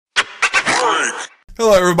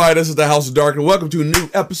Hello, everybody. This is the House of Dark, and welcome to a new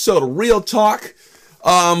episode of Real Talk.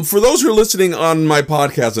 For those who are listening on my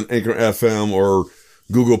podcast on Anchor FM or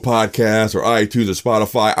Google Podcasts or iTunes or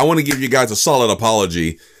Spotify, I want to give you guys a solid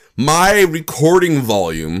apology. My recording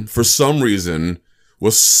volume, for some reason,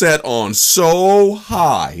 was set on so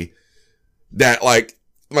high that,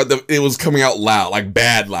 it was coming out loud, like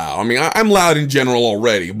bad loud. I mean, I'm loud in general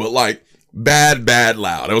already, but bad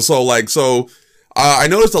loud. It was I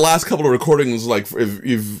noticed the last couple of recordings,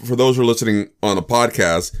 for those who are listening on a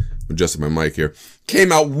podcast, adjusting my mic here,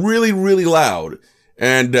 came out really, really loud.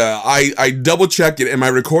 And I double checked it, and my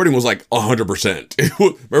recording was like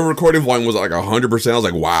 100%. My recording volume was like 100%. I was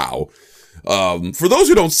like, wow. For those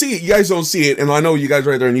who don't see it, you guys don't see it, and I know you guys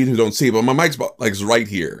right there on YouTube don't see it, but my mic's right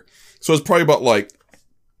here. So it's probably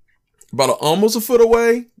about almost a foot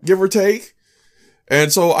away, give or take.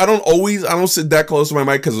 And so I don't sit that close to my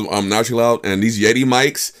mic because I'm naturally loud. And these Yeti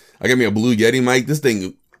mics, I got me a blue Yeti mic. This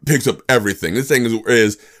thing picks up everything. This thing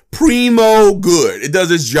is primo good. It does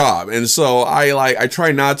its job. And so I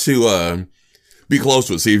try not to be close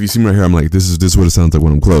to it. See, if you see me right here, I'm like, this is what it sounds like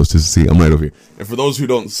when I'm close. Just see, I'm right over here. And for those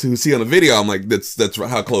who see on the video, I'm like, that's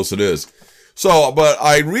how close it is. So, but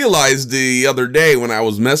I realized the other day when I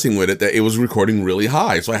was messing with it that it was recording really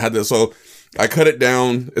high. So I cut it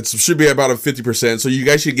down. It should be about a 50%. So you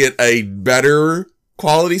guys should get a better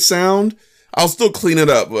quality sound. I'll still clean it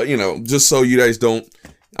up, but just so you guys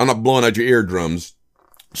I'm not blowing out your eardrums.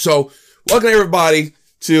 So welcome everybody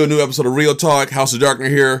to a new episode of Real Talk. House of Darkness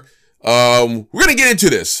here. We're going to get into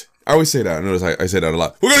this. I always say that. I notice I say that a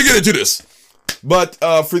lot. We're going to get into this. But,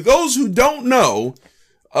 for those who don't know,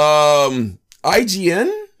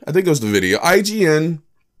 IGN, I think it was the video, IGN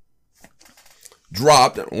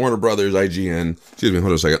dropped, Warner Brothers, IGN, excuse me,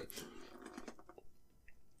 hold on a second.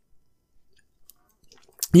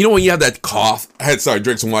 You know when you have that cough,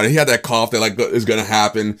 drink some water, he had that cough that is going to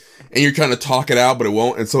happen, and you're trying to talk it out, but it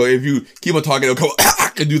won't, and so if you keep on talking, it'll come,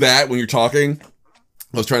 and do that when you're talking.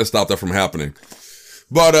 I was trying to stop that from happening.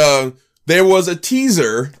 But, there was a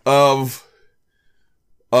teaser of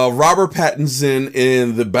Robert Pattinson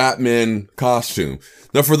in the Batman costume.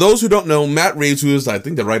 Now, for those who don't know, Matt Reeves, who is, I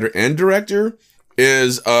think, the writer and director,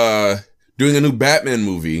 is doing a new Batman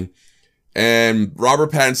movie, and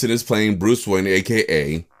Robert Pattinson is playing Bruce Wayne,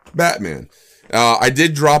 aka Batman. I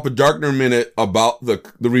did drop a Darkner Minute about the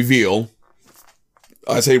reveal.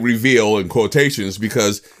 I say reveal in quotations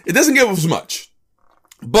because it doesn't give us much.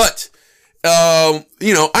 But I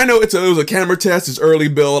know it was a camera test, it's early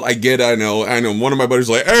build, I get it, I know. One of my buddies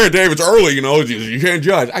was like, hey Dave, it's early, you can't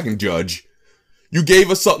judge. I can judge. You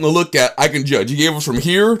gave us something to look at, I can judge. You gave us from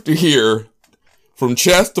here to here, from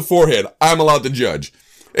chest to forehead, I'm allowed to judge.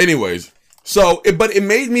 Anyways, but it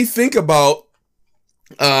made me think about,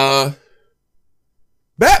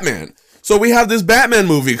 Batman. So we have this Batman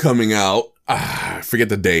movie coming out. I forget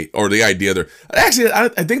the date or the idea there. Actually, I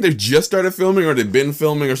think they've just started filming or they've been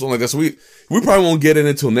filming or something like that. So we probably won't get it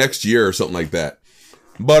until next year or something like that.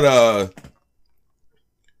 But,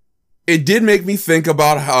 it did make me think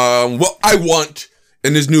about what I want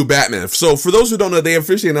in this new Batman. So for those who don't know, they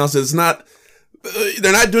officially announced that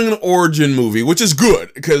they're not doing an origin movie, which is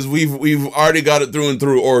good because we've already got it through and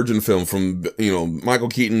through origin film from, Michael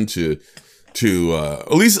Keaton to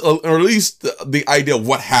at least the idea of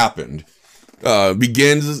what happened.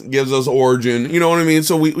 Gives us origin, you know what I mean?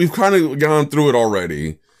 So we've kind of gone through it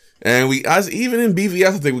already. And even in BVS,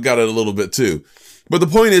 I think we got it a little bit too. But the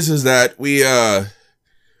point is that we're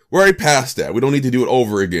already past that. We don't need to do it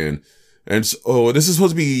over again. And so this is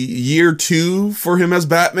supposed to be year 2 for him as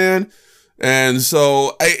Batman. And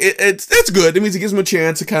so it's good. It means it gives him a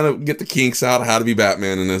chance to kind of get the kinks out of how to be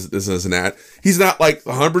Batman and this and that. He's not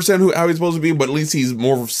 100% how he's supposed to be, but at least he's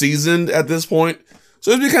more seasoned at this point.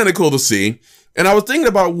 So it'd be kind of cool to see. And I was thinking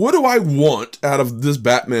about what do I want out of this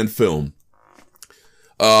Batman film?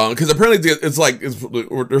 Because apparently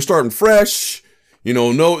they're starting fresh.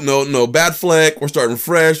 No Batfleck. We're starting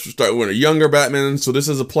fresh. We're a younger Batman. So this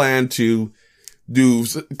is a plan to do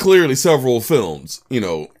clearly several films, in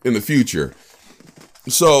the future.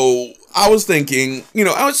 So I was thinking,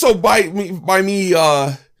 by me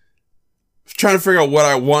trying to figure out what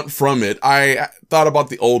I want from it, I thought about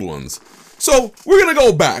the old ones. So we're going to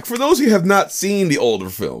go back. For those who have not seen the older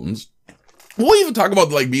films, we'll even talk about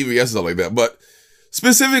BVS and stuff like that, but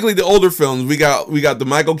specifically the older films, we got the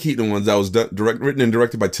Michael Keaton ones that was written and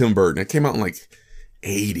directed by Tim Burton. It came out in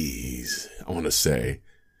 80s, I want to say.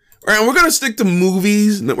 All right, and we're going to stick to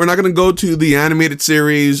movies. We're not going to go to the animated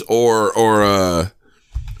series or yeah,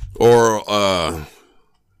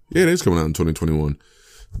 it is coming out in 2021.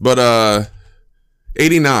 But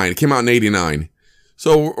 89, it came out in 89.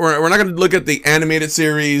 So we're not going to look at the animated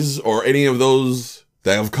series or any of those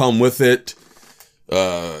that have come with it,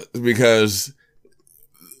 because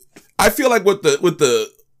I feel like with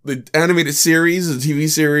the animated series, the TV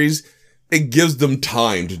series, it gives them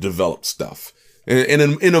time to develop stuff. And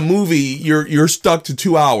in a movie, you're stuck to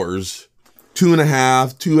 2 hours,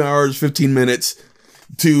 2.5, 2 hours, 15 minutes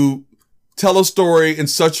to tell a story in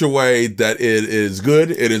such a way that it is good,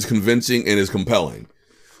 it is convincing, and is compelling.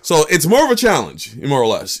 So it's more of a challenge, more or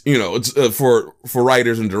less. You know, it's for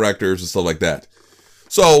writers and directors and stuff like that.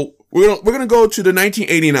 So we're gonna go to the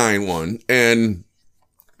 1989 one, and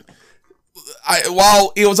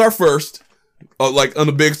while it was our first, like on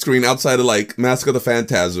the big screen outside of like Mask of the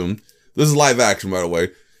Phantasm. This is live action, by the way.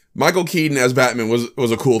 Michael Keaton as Batman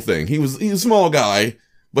was a cool thing. He was a small guy,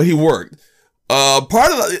 but he worked.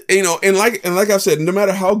 Part of the, you know, and like I've said, no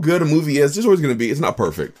matter how good a movie is, there's always going to be, it's not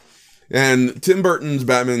perfect. And Tim Burton's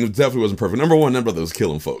Batman definitely wasn't perfect. Number one, that brother was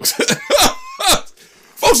killing folks.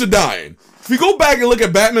 Folks are dying. If you go back and look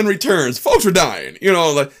at Batman Returns, folks are dying. You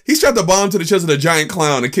know, like he strapped a bomb to the chest of the giant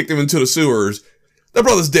clown and kicked him into the sewers. That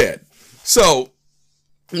brother's dead. So,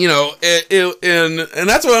 you know, and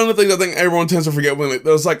that's one of the things I think everyone tends to forget when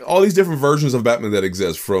there's like all these different versions of Batman that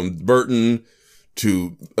exist, from Burton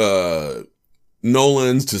to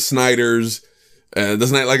Nolan's to Snyder's.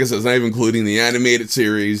 That's not, like I said, it's not even including the animated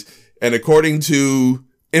series. And according to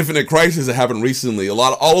Infinite Crisis that happened recently,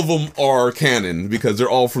 all of them are canon because they're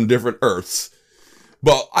all from different Earths.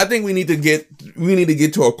 But I think we need to get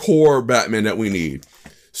to a core Batman that we need.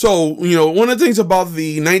 So, you know, one of the things about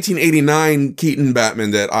the 1989 Keaton Batman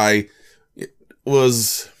that I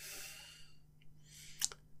was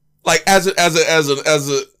like as an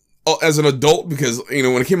adult, because, you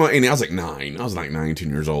know, when it came out, I was like 9. I was like 19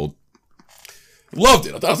 years old. Loved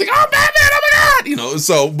it. I was like, oh, Batman, oh my God, you know.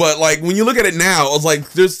 So, but like when you look at it now, I was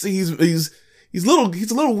like, he's a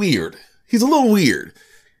little weird. He's a little weird.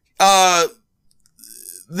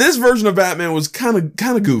 This version of Batman was kind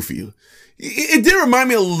of goofy. It did remind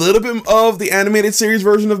me a little bit of the animated series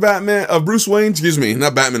version of Batman, of Bruce Wayne. Excuse me,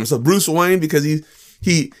 not Batman himself, Bruce Wayne, because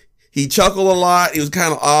he chuckled a lot. He was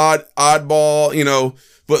kind of oddball, you know.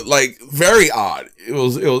 But like very odd. It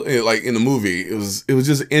was like in the movie. It was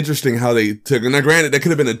just interesting how they took it. Now, granted, that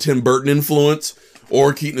could have been a Tim Burton influence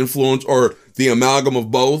or Keaton influence or the amalgam of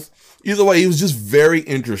both. Either way, he was just very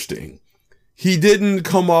interesting. He didn't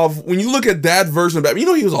come off, when you look at that version of Batman, you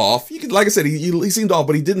know he was off. Like I said, he seemed off,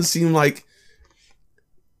 but he didn't seem like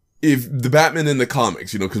if the Batman in the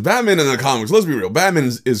comics, you know, because Batman in the comics, let's be real, Batman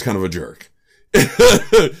is kind of a jerk.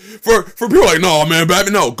 for people like, no, man,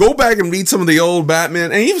 Batman, no, go back and read some of the old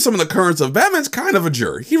Batman and even some of the current stuff. Batman's kind of a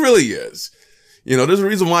jerk. He really is. You know, there's a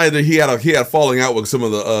reason why he had a falling out with some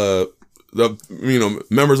of the you know,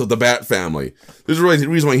 members of the Bat family. There's a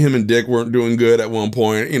reason why him and Dick weren't doing good at one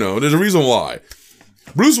point. You know, there's a reason why.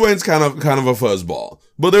 Bruce Wayne's kind of a fuzzball,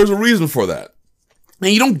 but there's a reason for that.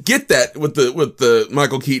 And you don't get that with the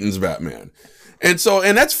Michael Keaton's Batman. And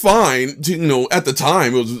that's fine to, you know, at the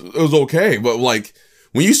time it was okay. But like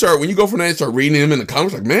when you go from that and start reading him in the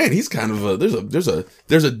comics, like, man, he's kind of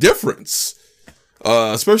there's a difference.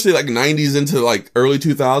 Especially like 90s into like early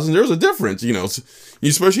 2000s, there's a difference, you know,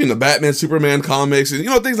 especially in the Batman, Superman comics and, you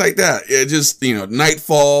know, things like that. It just, you know,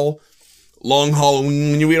 Nightfall, Long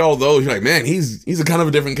Halloween, when you read all those, you're like, man, he's a kind of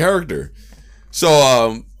a different character.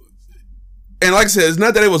 So, and like I said, it's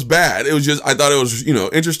not that it was bad. It was just, I thought it was, you know,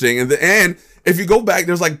 interesting. And if you go back,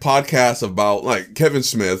 there's like podcasts about like Kevin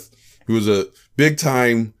Smith, who was a big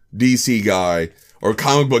time DC guy or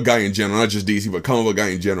comic book guy in general, not just DC, but comic book guy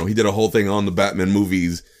in general. He did a whole thing on the Batman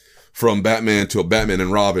movies, from Batman to a Batman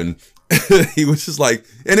and Robin. He was just like,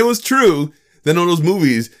 and it was true that in those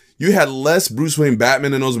movies, you had less Bruce Wayne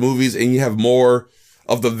Batman in those movies and you have more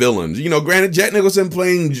of the villains. You know, granted, Jack Nicholson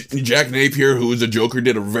playing Jack Napier, who was a Joker,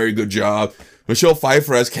 did a very good job. Michelle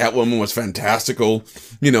Pfeiffer as Catwoman was fantastical.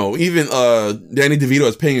 You know, even Danny DeVito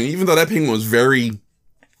as Penguin, even though that Penguin was very,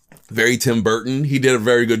 very Tim Burton, he did a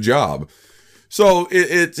very good job. So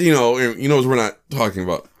it's, you know, we're not talking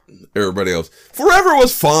about everybody else. Forever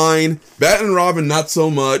was fine. Batman and Robin, not so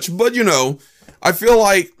much. But, you know, I feel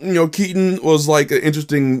like, you know, Keaton was like an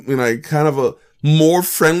interesting, you know, kind of a more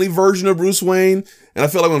friendly version of Bruce Wayne. And I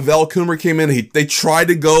feel like when Val Kilmer came in, they tried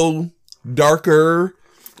to go darker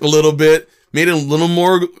a little bit. Made it a little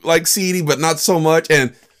more like seedy, but not so much.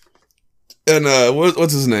 And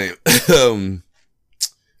what's his name? I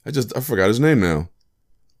forgot his name now.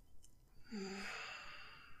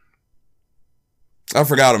 I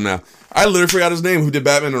forgot him now. I literally forgot his name. Who did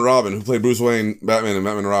Batman and Robin? Who played Bruce Wayne, Batman and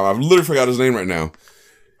Robin? I literally forgot his name right now.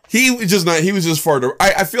 He was just far.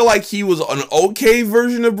 I feel like he was an okay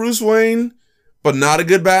version of Bruce Wayne, but not a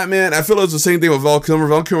good Batman. I feel it's the same thing with Val Kilmer.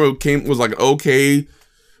 Val Kilmer was like an okay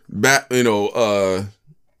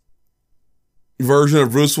version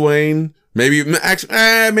of Bruce Wayne. Maybe he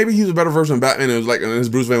was a better version of Batman. It was like, and his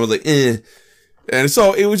Bruce Wayne was like, eh. And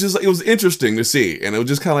so it was interesting to see. And it was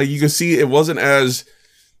just kind of like, you could see it wasn't,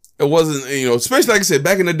 especially like I said,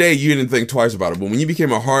 back in the day, you didn't think twice about it. But when I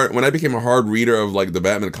became a hard reader of like the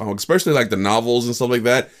Batman comics, especially like the novels and stuff like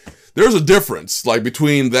that, there's a difference like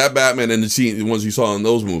between that Batman and the ones you saw in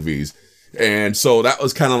those movies. And so that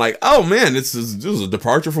was kind of like, oh man, this is a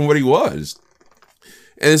departure from what he was.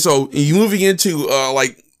 And so you moving into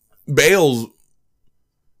like Bale's,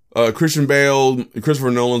 Christian Bale,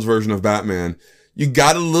 Christopher Nolan's version of Batman, you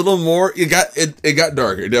got a little more, it got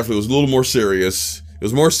darker. It definitely was a little more serious. It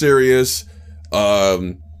was more serious.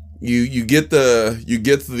 You get the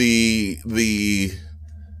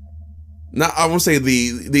not, I won't say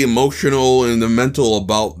the emotional and the mental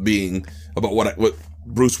about what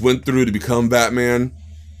Bruce went through to become Batman,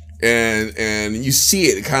 and you see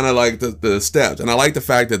it kind of like the steps. And I like the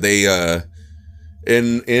fact that they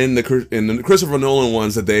in the Christopher Nolan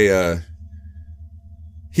ones that there's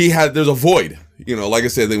a void. Like I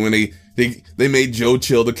said, when they made Joe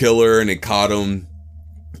Chill the killer and they caught him,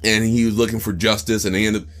 and he was looking for justice, and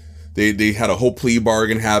they had a whole plea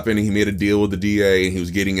bargain happen, and he made a deal with the DA, and he was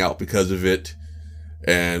getting out because of it.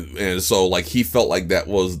 And so like he felt like he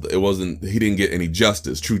didn't get any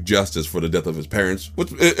true justice for the death of his parents, which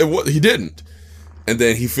he didn't. And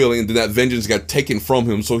then that vengeance got taken from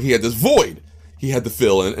him, so he had this void he had to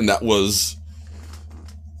fill in, and that was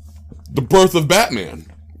the birth of Batman,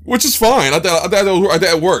 which is fine. I thought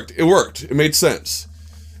it worked. It worked. It made sense.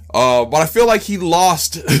 But I feel like he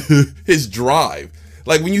lost his drive.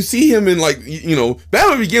 Like when you see him in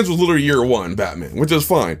Batman Begins was literally year one Batman, which is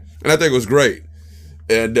fine. And I think it was great.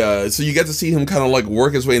 And so you get to see him kind of like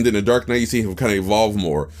work his way, and then in Dark Knight you see him kind of evolve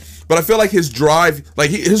more. But I feel like his drive,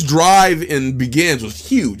 in Begins was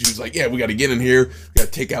huge. He's like, yeah, we got to get in here. We got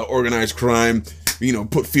to take out organized crime.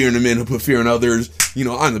 Put fear in the men who put fear in others.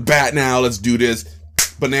 I'm the Bat now. Let's do this.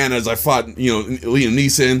 Bananas. I fought, Liam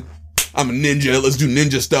Neeson. I'm a ninja. Let's do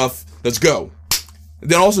ninja stuff. Let's go. And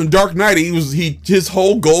then also in Dark Knight, his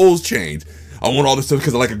whole goals changed. I want all this stuff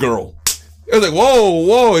because I like a girl. It was like,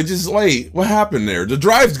 whoa, wait, what happened there? The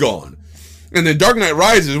drive's gone. And then Dark Knight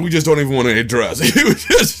Rises, we just don't even want to address.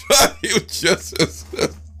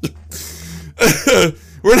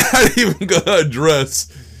 We're not even going to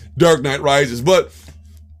address Dark Knight Rises. But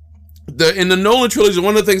in the Nolan trilogy,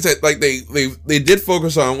 one of the things that like they did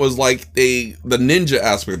focus on was like the ninja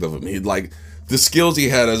aspect of him. He like the skills he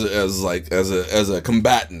had as a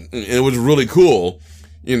combatant, and it was really cool.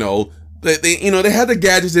 They had the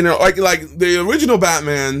gadgets in there, like the original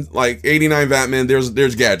Batman, like 89 Batman. There's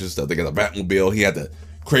gadget stuff. They got a Batmobile. He had the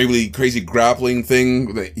crazy grappling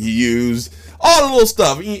thing that he used, all the little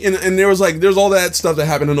stuff. And there's all that stuff that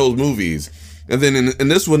happened in those movies. And then in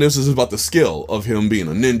this one, this is about the skill of him being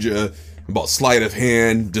a ninja, about sleight of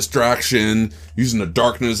hand, distraction, using the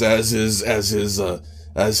darkness as his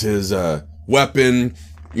weapon.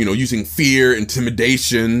 Using fear,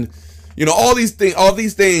 intimidation. All these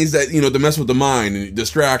things that, to mess with the mind and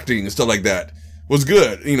distracting and stuff like that was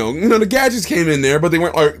good. The gadgets came in there, but they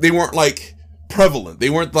weren't like prevalent.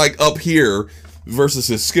 They weren't like up here versus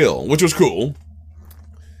his skill, which was cool.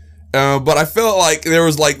 But I felt like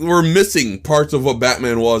we're missing parts of what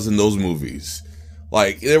Batman was in those movies.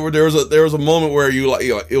 Like there was a moment where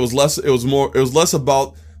it was less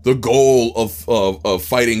about the goal of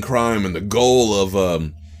fighting crime and the goal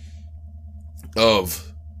of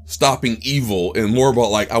stopping evil, and more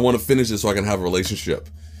about like, I want to finish this so I can have a relationship,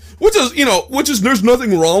 which is there's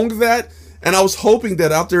nothing wrong with that. And I was hoping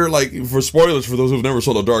that after, like, for spoilers for those who've never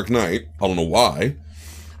saw The Dark Knight, I don't know why,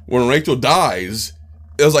 when Rachel dies,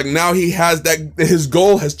 it was like now he has that, his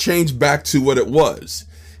goal has changed back to what it was.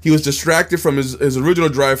 He was distracted from his original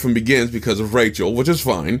drive from Begins because of Rachel, which is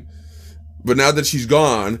fine. But now that she's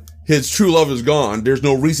gone, his true love is gone. There's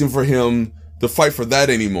no reason for him to fight for that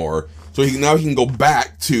anymore. So now he can go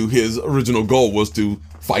back to his original goal, was to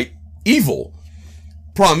fight evil.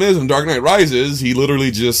 Problem is, in Dark Knight Rises, he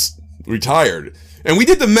literally just retired. And we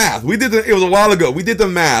did the math. It was a while ago. We did the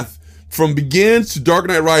math. From Begins to Dark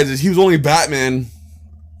Knight Rises, he was only Batman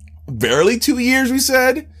barely 2 years, we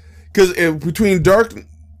said. Because between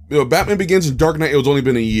Batman Begins and Dark Knight, it was only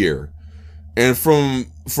been a year. And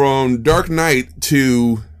from Dark Knight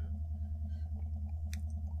to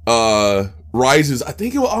Rises, I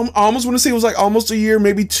think I almost want to say it was like almost a year,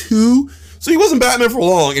 maybe 2. So he wasn't Batman for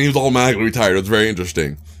long, and he was automatically retired. It was very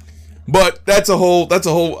interesting. But that's a whole,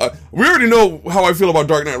 we already know how I feel about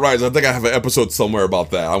Dark Knight Rises. I think I have an episode somewhere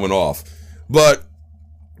about that. I went off. But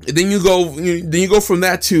then you go from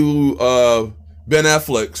that to Ben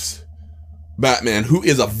Affleck's Batman, who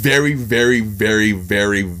is a very, very, very,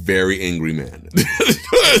 very, very angry man.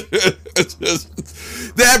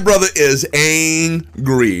 That brother is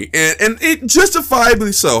angry, and it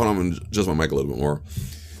justifiably so. Hold on, I'm gonna adjust my mic a little bit more.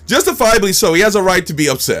 Justifiably so. He has a right to be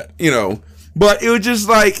upset, But it was just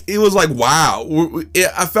like, wow.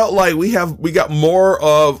 I felt like we got more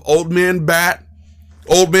of old man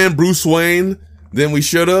Bruce Wayne than we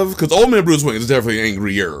should have, because old man Bruce Wayne is definitely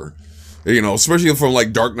angrier, especially from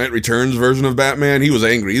like Dark Knight Returns version of Batman. He was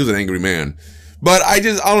angry. He was an angry man. But I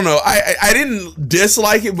don't know. I didn't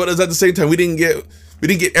dislike it, but at the same time, we didn't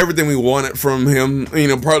get everything we wanted from him,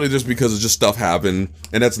 partly just because it's just stuff happened,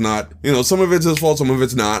 and that's not, some of it's his fault, some of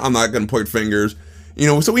it's not. I'm not going to point fingers,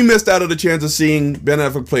 so we missed out on the chance of seeing Ben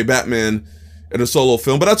Affleck play Batman in a solo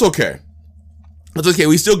film, but that's okay. That's okay.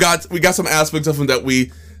 We got some aspects of him that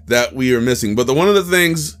we are missing. But one of the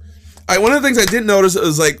things I didn't notice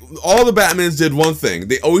is, like, all the Batmans did one thing.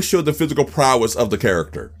 They always showed the physical prowess of the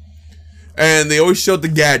character. And they always showed the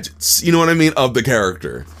gadgets, of the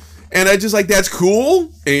character. And I just, like, that's cool.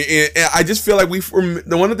 And I just feel like one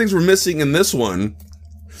of the things we're missing in this one,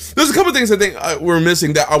 there's a couple of things I think we're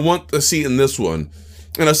missing that I want to see in this one.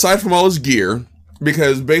 And aside from all his gear,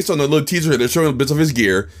 because based on the little teaser, they're showing bits of his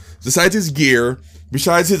gear. Besides his gear,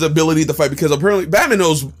 besides his ability to fight, because apparently Batman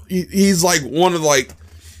knows he's like one of, like,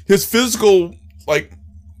 his physical, like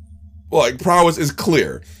prowess is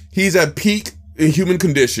clear. He's at peak human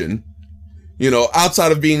condition,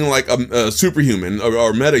 outside of being like a superhuman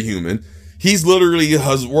or metahuman. He's literally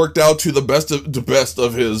has worked out to the best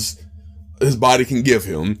of his body can give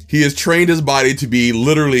him. He has trained his body to be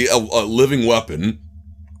literally a living weapon.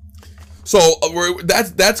 So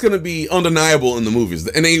that's going to be undeniable in the movies,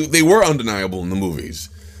 and they were undeniable in the movies.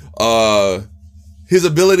 His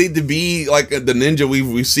ability to be like the ninja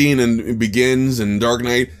we've seen in Begins and Dark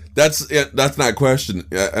Knight, that's not out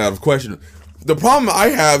of question. The problem I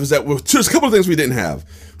have is that there's a couple of things we didn't have.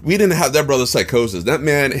 We didn't have that brother's psychosis. That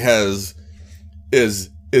man is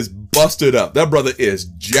busted up. That brother is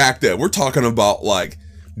jacked up. We're talking about like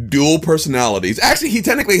dual personalities. Actually, he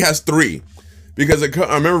technically has 3. Because I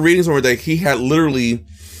remember reading somewhere that he had literally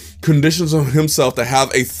conditions on himself to have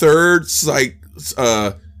a third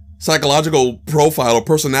psychological profile or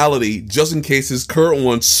personality, just in case his current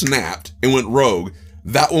one snapped and went rogue.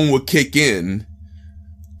 That one would kick in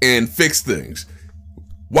and fix things.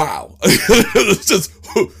 Wow. It's just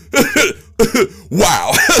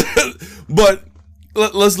wow. But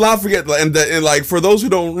let's not forget, and like, for those who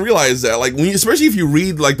don't realize that, like, especially if you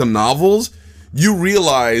read like the novels, you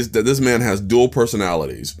realize that this man has dual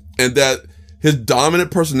personalities, and that his dominant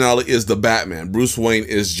personality is the Batman. Bruce Wayne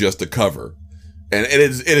is just a cover, and it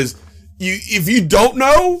is. If you don't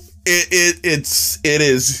know, it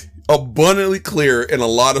is abundantly clear in a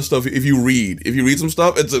lot of stuff. If you read some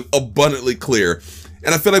stuff, it's abundantly clear,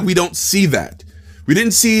 and I feel like we don't see that. We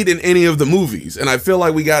didn't see it in any of the movies, and I feel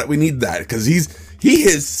like we need that, because he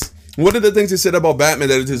is one of the things they said about Batman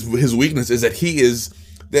that is his weakness is that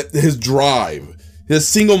that his drive, his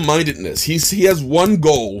single-mindedness. He has one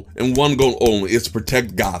goal and one goal only: is to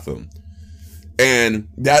protect Gotham, and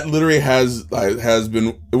that literally has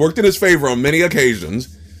been worked in his favor on many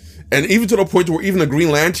occasions, and even to the point where even the Green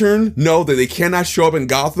Lantern know that they cannot show up in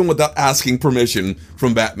Gotham without asking permission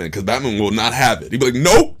from Batman, because Batman will not have it. He'd be like,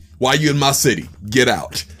 "Nope, why are you in my city? Get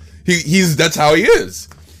out." That's how he is.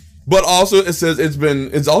 But also, it says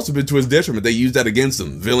it's also been to his detriment. They use that against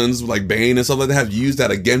him. Villains like Bane and stuff like that have used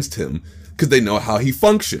that against him because they know how he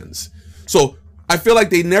functions. So I feel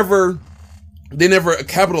like they never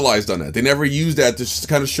capitalized on that. They never used that to just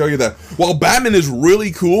kind of show you that while Batman is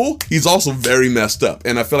really cool, he's also very messed up.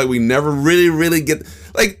 And I feel like we never really get,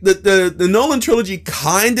 like, the Nolan trilogy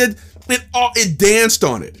it danced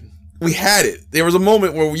on it. We had it. There was a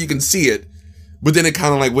moment where you can see it, but then it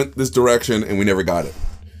kind of like went this direction and we never got it.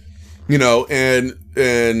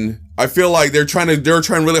 And I feel like they're trying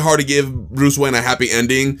really hard to give Bruce Wayne a happy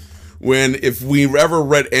ending, when if we ever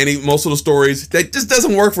read most of the stories, that just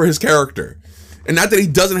doesn't work for his character. And not that he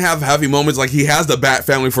doesn't have happy moments, like he has the Bat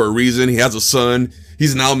family for a reason. He has a son.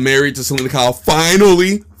 He's now married to Selina Kyle.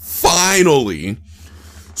 Finally.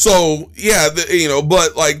 So yeah,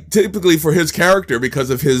 but like typically for his character, because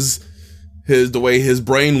of the way his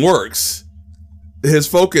brain works, his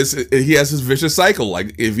focus, he has his vicious cycle.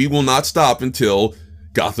 Like, if he will not stop until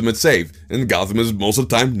Gotham is safe, and Gotham is most of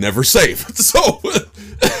the time never safe. So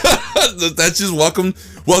that's just welcome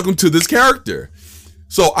to this character.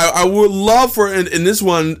 So I would love for in this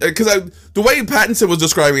one, because the way Pattinson was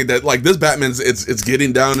describing it, that like this Batman's it's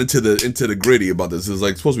getting down into the gritty about this. It's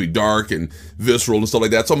like supposed to be dark and visceral and stuff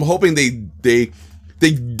like that. So I'm hoping they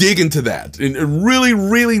dig into that and really,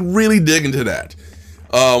 really, really dig into that.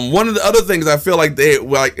 One of the other things I feel like they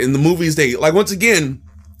like in the movies, they like once again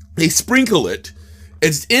they sprinkle it.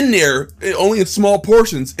 It's in there only in small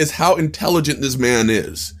portions. Is how intelligent this man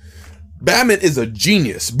is. Batman is a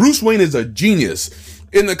genius. Bruce Wayne is a genius.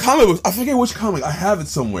 In the comic books, I forget which comic, I have it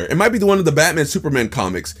somewhere. It might be the one of the Batman Superman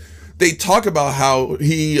comics. They talk about how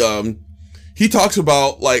he talks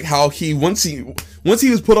about like how once he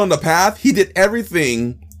was put on the path, he did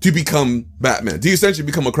everything to become Batman. To essentially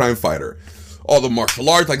become a crime fighter. All the martial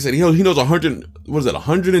arts, like I said, he knows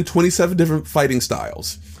 127 different fighting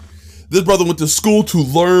styles. This brother went to school to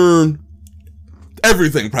learn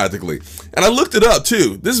everything practically. And I looked it up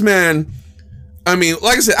too. This man, I mean,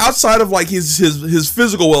 like I said, outside of like his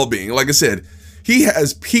physical well-being, like I said, he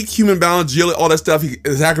has peak human balance, agility, all that stuff.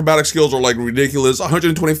 His acrobatic skills are like ridiculous.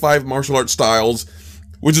 125 martial arts styles,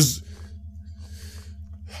 which is,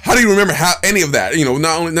 how do you remember any of that? You know,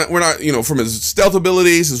 we're not, you know, from his stealth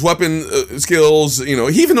abilities, his weapon skills, you know,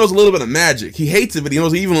 he even knows a little bit of magic. He hates it, but he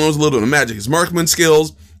even knows a little bit of magic. His marksman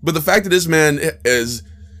skills. But the fact that this man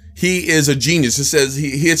he is a genius. It says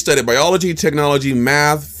he had studied biology, technology,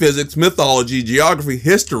 math, physics, mythology, geography,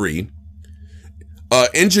 history,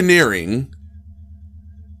 engineering,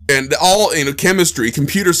 and all, you know, chemistry,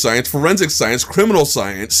 computer science, forensic science, criminal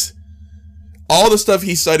science, all the stuff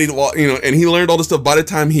he studied, you know, and he learned all the stuff by the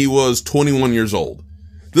time he was 21 years old.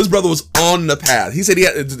 This brother was on the path. He said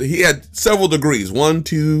he had several degrees, 1,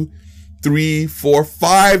 2, 3, 4,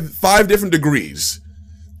 5 different degrees.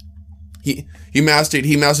 He mastered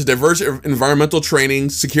diverse environmental training,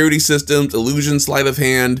 security systems, illusion, sleight of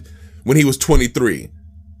hand when he was 23.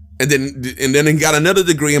 And then he got another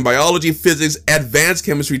degree in biology, physics, advanced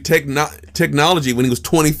chemistry, technology when he was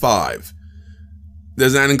 25.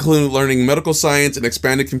 Does that include learning medical science and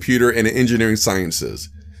expanded computer and engineering sciences?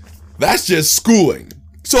 That's just schooling.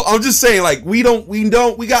 So I'm just saying, like, we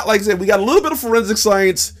got, like I said, we got a little bit of forensic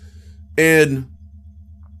science in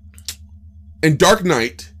Dark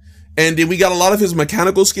Knight. And then we got a lot of his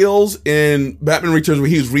mechanical skills in Batman Returns, where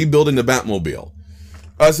he was rebuilding the Batmobile.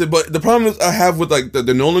 I said, but the problem I have with like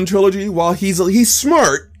the Nolan trilogy, while he's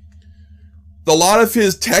smart, a lot of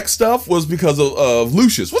his tech stuff was because of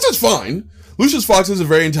Lucius, which is fine. Lucius Fox is a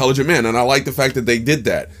very intelligent man, and I like the fact that they did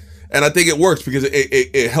that. And I think it works because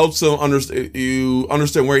it helps him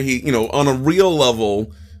understand where he, you know, on a real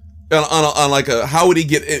level, on like how would he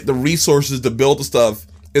get the resources to build the stuff?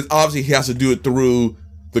 It's obviously he has to do it through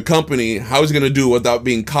the company. How is he going to do it without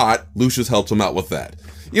being caught? Lucius helps him out with that.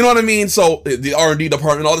 You know what I mean? So the R&D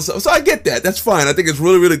department, all this stuff. So I get that. That's fine. I think it's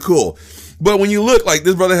really, really cool. But when you look, like,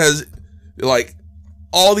 this brother has like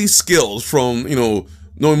all these skills from, you know,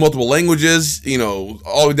 knowing multiple languages, you know,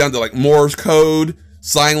 all the way down to like Morse code,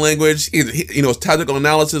 sign language, you know, his tactical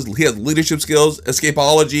analysis. He has leadership skills,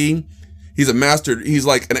 escapology. He's a master. He's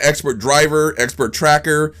like an expert driver, expert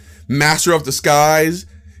tracker, master of disguise.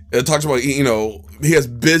 It talks about, you know, he has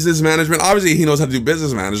business management. Obviously, he knows how to do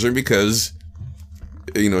business management because,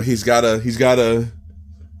 you know, he's gotta, you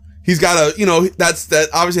know, that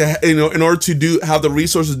obviously, you know, in order to have the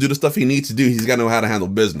resources to do the stuff he needs to do, he's got to know how to handle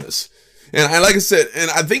business. And like I said,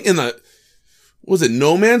 and I think was it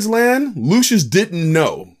No Man's Land? Lucius didn't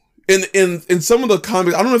know. In some of the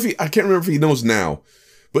comics, I don't know I can't remember if he knows now,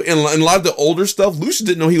 but in a lot of the older stuff, Lucius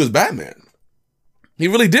didn't know he was Batman. He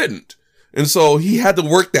really didn't. And so he had to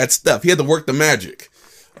work that stuff. He had to work the magic.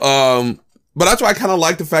 But that's why I kind of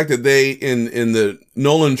like the fact that they, in the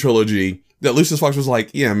Nolan trilogy, that Lucius Fox was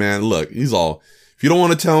like, yeah, man, look, he's all, if you don't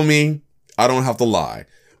want to tell me, I don't have to lie.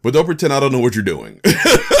 But don't pretend I don't know what you're doing.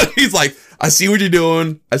 He's like, I see what you're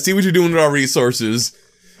doing. I see what you're doing with our resources,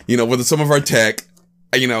 you know, with some of our tech.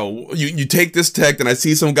 You know, you take this tech, and I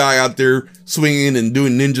see some guy out there swinging and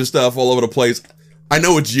doing ninja stuff all over the place. I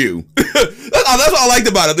know it's you. That's what I liked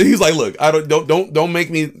about it. He's like, look,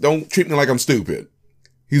 don't treat me like I'm stupid.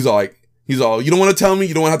 He's all, you don't want to tell me,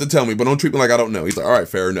 you don't have to tell me, but don't treat me like I don't know. He's like, all right,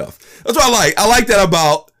 fair enough. That's what I like. I like that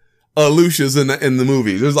about Lucius in the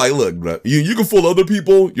movies. It's like, look, bro, you can fool other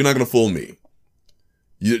people, you're not gonna fool me.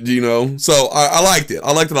 You know? So I liked it.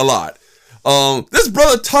 I liked it a lot. This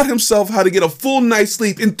brother taught himself how to get a full night's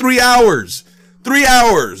sleep in 3 hours. 3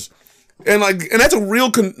 hours. And that's a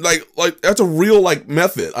real that's a real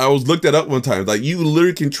method. I was looked that up one time. Like, you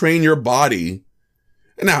literally can train your body.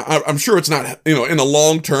 And now I'm sure it's not, you know, in the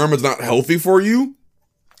long term, it's not healthy for you,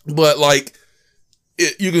 but like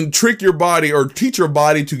you can trick your body or teach your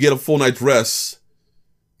body to get a full night's rest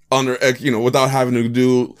under, without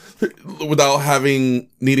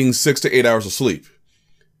needing 6 to 8 hours of sleep.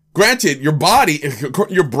 Granted, your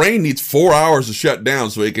brain needs 4 hours to shut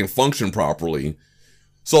down so it can function properly.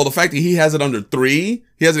 So the fact that he has it under 3,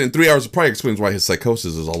 he has it in 3 hours, probably explains why his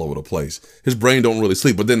psychosis is all over the place. His brain don't really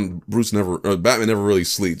sleep, but then Batman never really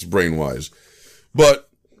sleeps brain-wise. But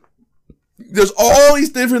there's all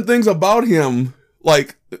these different things about him,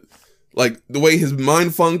 like the way his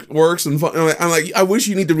mind works, and I'm like, I wish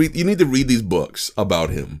you need to read these books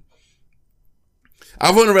about him.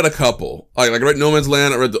 I've only read a couple. I read No Man's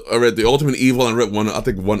Land, I read The Ultimate Evil, and I read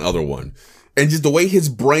one other one. And just the way his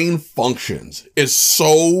brain functions is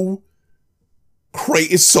so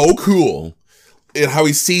crazy. It's so cool. And how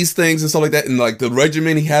he sees things and stuff like that. And like the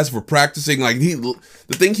regimen he has for practicing, the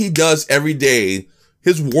thing he does every day,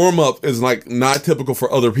 his warm up is like not typical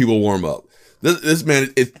for other people warm up. This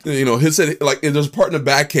man, there's a part in the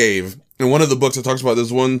Batcave. In one of the books that talks about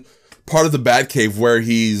this one part of the Batcave where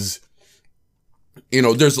he's,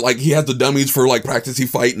 there's he has the dummies for like practicing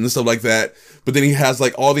fighting and stuff like that. But then he has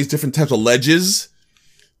like all these different types of ledges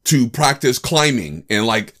to practice climbing and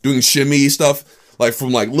like doing shimmy stuff, like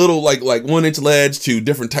from like little, like 1 inch ledge to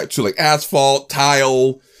different types, to like asphalt,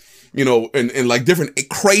 tile, and like different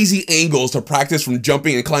crazy angles to practice from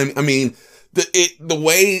jumping and climbing. I mean, the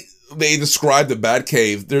way they describe the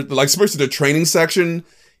Batcave, they're like, especially the training section,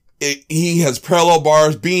 he has parallel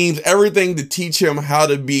bars, beams, everything to teach him how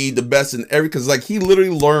to be the best in because like he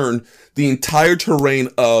literally learned the entire terrain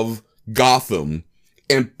of Gotham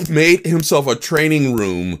and made himself a training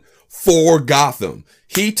room for Gotham.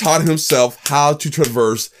 He taught himself how to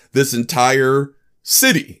traverse this entire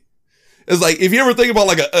city. It's like, if you ever think about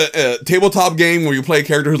like a tabletop game where you play a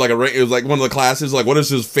character who's like it was like one of the classes, like what is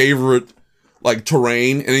his favorite like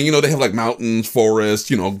terrain? And then, they have like mountains,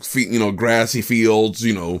 forests, grassy fields,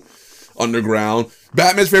 underground.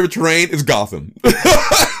 Batman's favorite terrain is Gotham.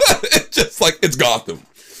 It's just like, it's Gotham.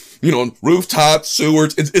 Rooftops,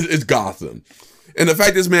 sewers, it's Gotham. And the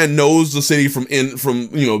fact this man knows the city from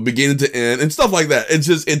beginning to end and stuff like that. It's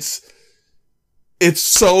just, it's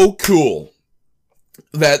so cool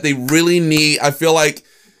that they really need, I feel like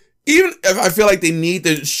they need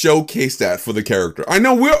to showcase that for the character. I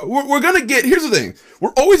know we're gonna get, here's the thing.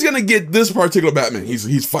 We're always gonna get this particular Batman.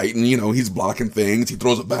 He's fighting, he's blocking things. He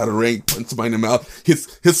throws a batarang, punches somebody in the mouth,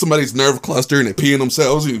 hits somebody's nerve cluster and they pee in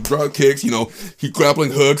themselves. He drop kicks, he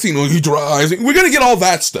grappling hooks, he drives. We're gonna get all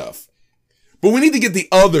that stuff. But we need to get the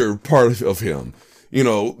other part of him.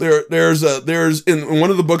 There's in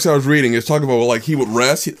one of the books I was reading, it's talking about like he would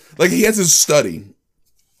rest. He has his study.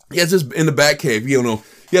 He has his, in the Batcave,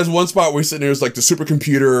 he has one spot where he's sitting there, it's like the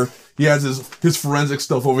supercomputer. He has his forensic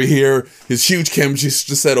stuff over here, his huge chemistry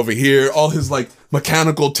set over here, all his like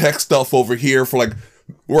mechanical tech stuff over here for like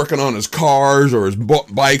working on his cars or his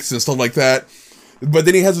bikes and stuff like that. But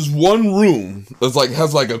then he has this one room that's like,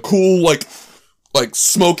 has like a cool like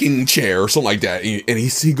smoking chair or something like that. And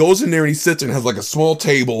he goes in there and he sits and has like a small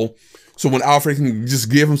table. So when Alfred can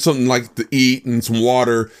just give him something like to eat and some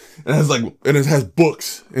water, and it has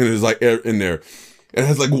books and it's like in there. It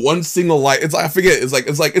has like one single light. I forget.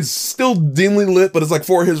 It's still dimly lit, but it's like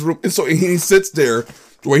for his room. And so he sits there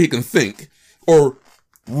where he can think or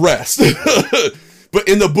rest. But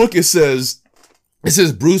in the book, it says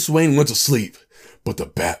Bruce Wayne went to sleep, but the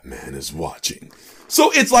Batman is watching.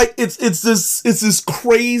 So it's like, it's this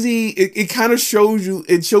crazy, it kind of shows you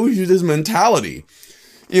this mentality,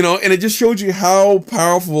 and it just shows you how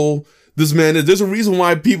powerful this man is. There's a reason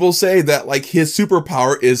why people say that like his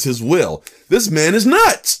superpower is his will. This man is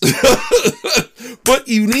nuts. But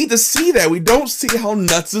you need to see that. We don't see how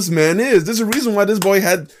nuts this man is. There's a reason why this boy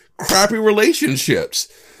had crappy relationships.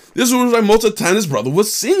 This was why most of the time his brother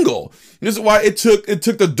was single. This is why it took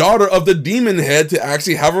the daughter of the demon head to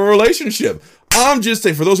actually have a relationship. I'm just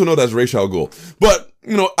saying, for those who know, that's Ra's al Ghul. But,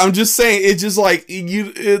 I'm just saying, it's just like,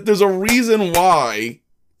 there's a reason why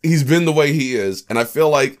he's been the way he is. And I feel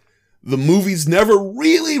like the movies never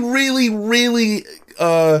really, really, really,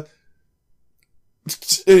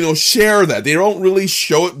 share that. They don't really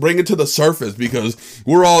show it, bring it to the surface, because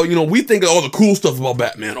we're all, we think of all the cool stuff about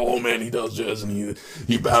Batman. Oh man, he does this, and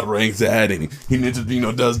he batarangs that, and he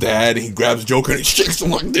does that, and he grabs Joker and he shakes him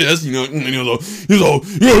like this, and he's all,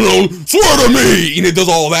 swear to me, and he does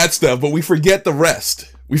all that stuff, but we forget the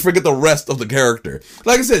rest. We forget the rest of the character.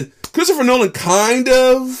 Like I said, Christopher Nolan kind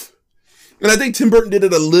of, and I think Tim Burton did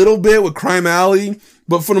it a little bit with Crime Alley,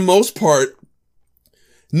 but for the most part,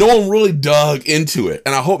 no one really dug into it.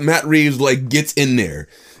 And I hope Matt Reeves gets in there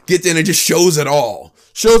and just shows it all.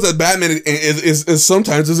 Shows that Batman is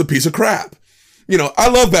sometimes a piece of crap. You know, I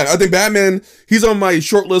love Batman. I think Batman, he's on my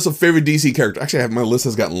short list of favorite DC characters. Actually, my list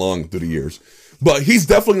has gotten long through the years. But he's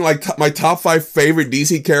definitely like my top 5 favorite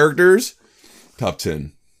DC characters. Top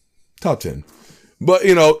 10. But,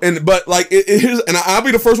 you know, but I'll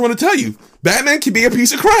be the first one to tell you, Batman can be a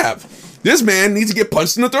piece of crap. This man needs to get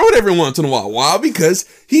punched in the throat every once in a while. Why? Because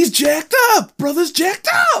he's jacked up. Brother's jacked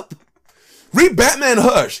up. Read Batman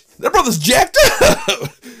Hush. That brother's jacked up.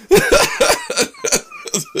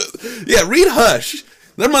 Yeah, read Hush.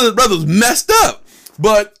 That brother's messed up.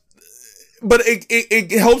 But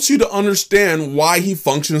it helps you to understand why he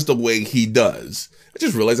functions the way he does. I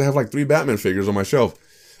just realized I have like 3 Batman figures on my shelf.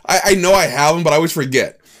 I know I have them, but I always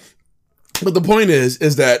forget. But the point is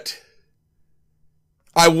that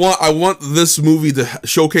I want this movie to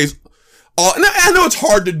showcase all. And I know it's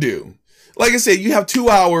hard to do. Like I said, you have 2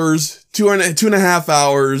 hours, 2.5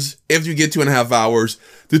 hours, if you get 2.5 hours,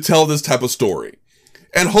 to tell this type of story.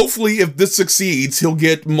 And hopefully, if this succeeds, they'll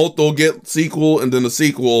get sequel and then a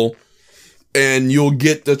sequel, and you'll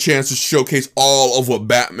get the chance to showcase all of what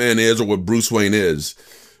Batman is or what Bruce Wayne is.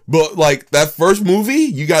 But like that first movie,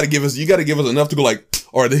 you got to give us enough to go like,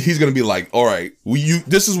 all right, he's gonna be like, all right,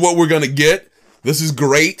 this is what we're gonna get. This is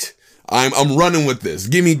great. I'm running with this.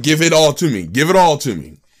 Give it all to me. Give it all to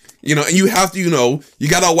me. You know, and you have to, you know, you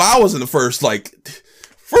gotta wow us in the first, like,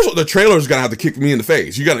 first of all, the trailer's gonna have to kick me in the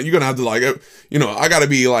face. You're gonna have to like, you know, I gotta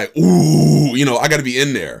be like, ooh, you know, I gotta be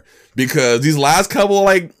in there, because these last couple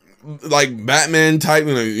like Batman type,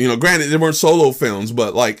 you know, granted they weren't solo films,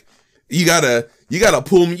 but like, you gotta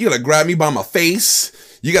pull me, you gotta grab me by my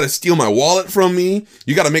face, you gotta steal my wallet from me,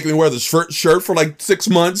 you gotta make me wear the shirt for like 6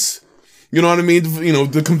 months. You know what I mean? You know,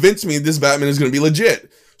 to convince me this Batman is gonna be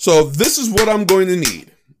legit. So this is what I'm going to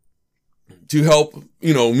need to help,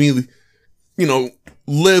 you know, me, you know,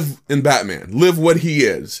 live in Batman, live what he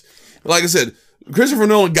is. Like I said, Christopher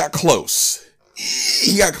Nolan got close.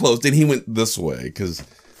 He got close. Then he went this way because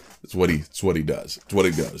it's what he does. It's what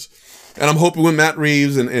he does. And I'm hoping with Matt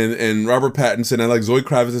Reeves and Robert Pattinson, and like Zoe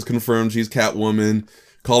Kravitz is confirmed, she's Catwoman.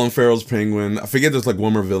 Colin Farrell's Penguin. I forget there's like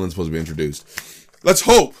one more villain supposed to be introduced. Let's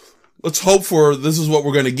hope. Let's hope for this is what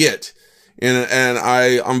we're gonna get. And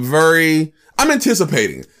I'm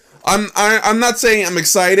anticipating. I'm not saying I'm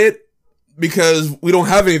excited because we don't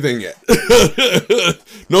have anything yet.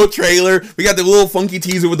 No trailer. We got the little funky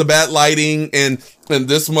teaser with the bad lighting and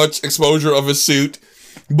this much exposure of his suit.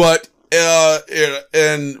 But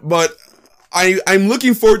I'm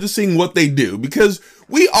looking forward to seeing what they do, because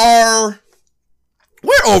we're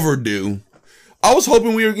overdue. I was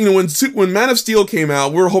hoping when Man of Steel came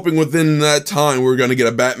out, we were hoping within that time we were going to get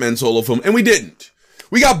a Batman solo film, and we didn't.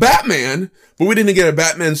 We got Batman, but we didn't get a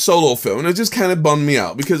Batman solo film, and it just kind of bummed me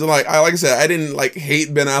out, because like I said, I didn't like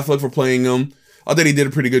hate Ben Affleck for playing him. I thought he did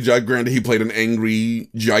a pretty good job. Granted, he played an angry,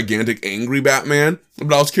 gigantic, angry Batman,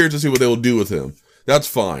 but I was curious to see what they will do with him. That's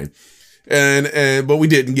fine. But we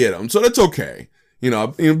didn't get him, so that's okay. You know,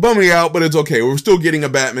 bummed me out, but it's okay. We're still getting a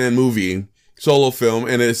Batman movie solo film,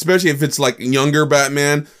 and especially if it's like younger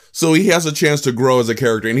Batman, so he has a chance to grow as a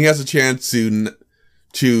character, and he has a chance to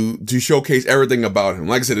showcase everything about him.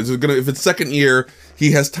 Like I said, if it's second year,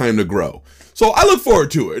 he has time to grow. So I look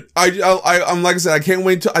forward to it. I'm like I said, I can't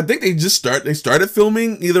wait to. I think they started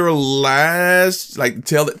filming either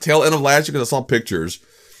tail end of last year, because I saw pictures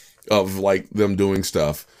of like them doing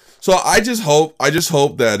stuff. So I just hope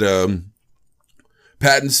that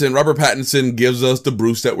Robert Pattinson gives us the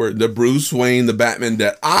Bruce Wayne, the Batman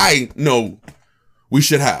that I know we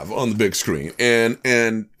should have on the big screen. And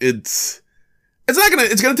it's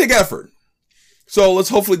gonna take effort. So let's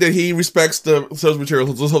hopefully that he respects the source material.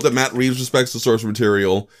 Let's hope that Matt Reeves respects the source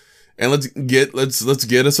material, and let's get a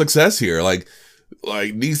success here. Like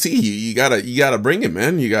DC, you gotta bring it,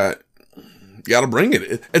 man. You gotta bring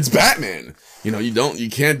it. It's Batman. You know,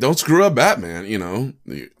 don't screw up Batman, you know.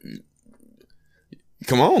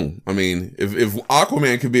 Come on. I mean, if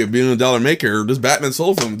Aquaman could be $1 billion maker, this Batman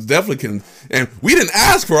solo film definitely can. And we didn't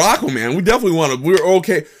ask for Aquaman. We definitely want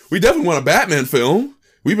a Batman film.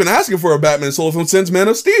 We've been asking for a Batman solo film since Man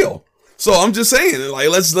of Steel. So I'm just saying, like,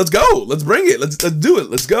 let's go. Let's bring it. Let's do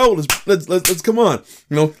it. Let's go. Let's come on.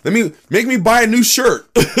 You know, make me buy a new shirt,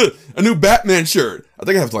 a new Batman shirt. I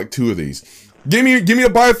think I have like 2 of these. Give me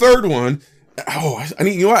buy a third one. Oh, I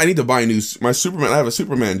need to buy my Superman. I have a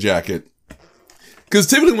Superman jacket. Because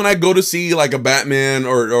typically when I go to see like a Batman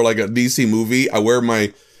or like a DC movie, I wear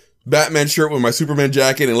my Batman shirt with my Superman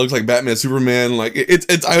jacket, and it looks like Batman Superman. Like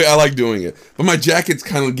I like doing it, but my jacket's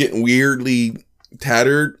kind of getting weirdly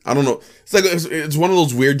tattered. I don't know. It's one of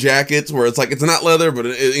those weird jackets where it's like it's not leather, but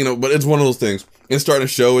but it's one of those things. It's starting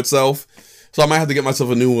to show itself. So I might have to get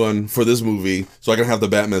myself a new one for this movie so I can have the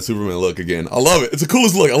Batman Superman look again. I love it. It's the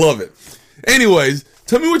coolest look. I love it. Anyways,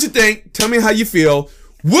 tell me what you think. Tell me how you feel.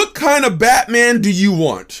 What kind of Batman do you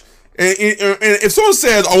want? And if someone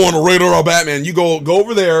says, I want a regular Batman, you go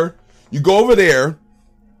over there. You go over there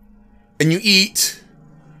and you eat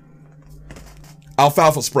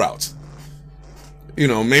alfalfa sprouts. You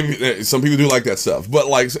know, maybe some people do like that stuff, but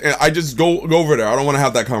like, I just go over there. I don't want to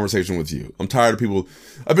have that conversation with you. I'm tired of people.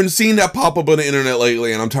 I've been seeing that pop up on the internet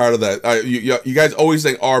lately, and I'm tired of that. You guys always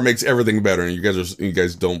think R makes everything better, and you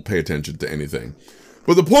guys don't pay attention to anything.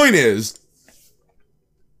 But the point is,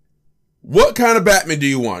 what kind of Batman do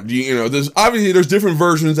you want? There's different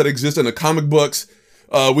versions that exist in the comic books.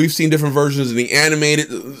 We've seen different versions in the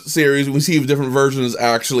animated series. We see different versions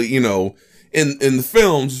actually, in the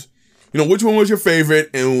films. Which one was your favorite,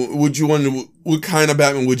 and what kind of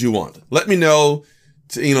Batman would you want? Let me know.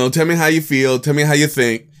 Tell me how you feel. Tell me how you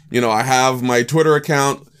think. I have my Twitter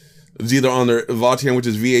account. It's either on their Vatian, which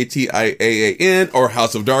is VATIAAN, or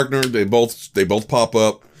House of Darkner. They both pop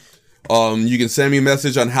up. You can send me a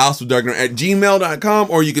message on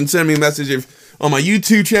houseofdarkner@gmail.com, or you can send me a message on my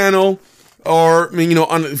YouTube channel, or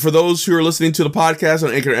for those who are listening to the podcast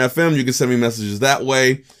on Anchor FM, you can send me messages that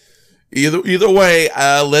way. Either way,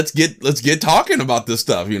 let's get talking about this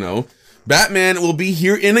stuff. Batman will be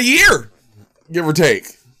here in a year, give or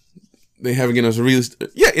take. They haven't given us a release.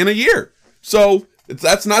 Yeah, in a year. So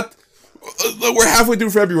that's not. We're halfway through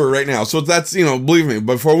February right now. So that's believe me.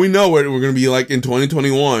 Before we know it, we're gonna be like in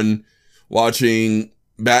 2021 watching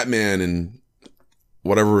Batman and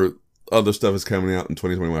whatever other stuff is coming out in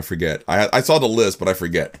 2021. I forget. I saw the list, but I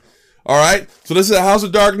forget. All right. So this is a House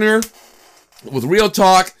of Darkner with Real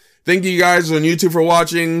Talk. Thank you guys on YouTube for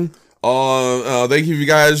watching. Thank you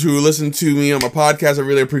guys who listen to me on my podcast. I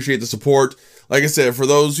really appreciate the support. Like I said, for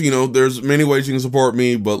those, there's many ways you can support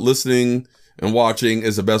me, but listening and watching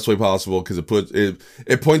is the best way possible because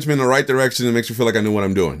it points me in the right direction and makes me feel like I know what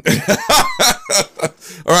I'm doing.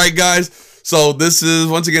 All right, guys. So this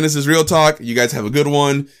is Real Talk. You guys have a good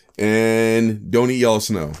one, and don't eat yellow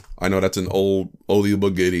snow. I know that's an oldie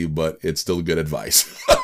but goodie, but it's still good advice.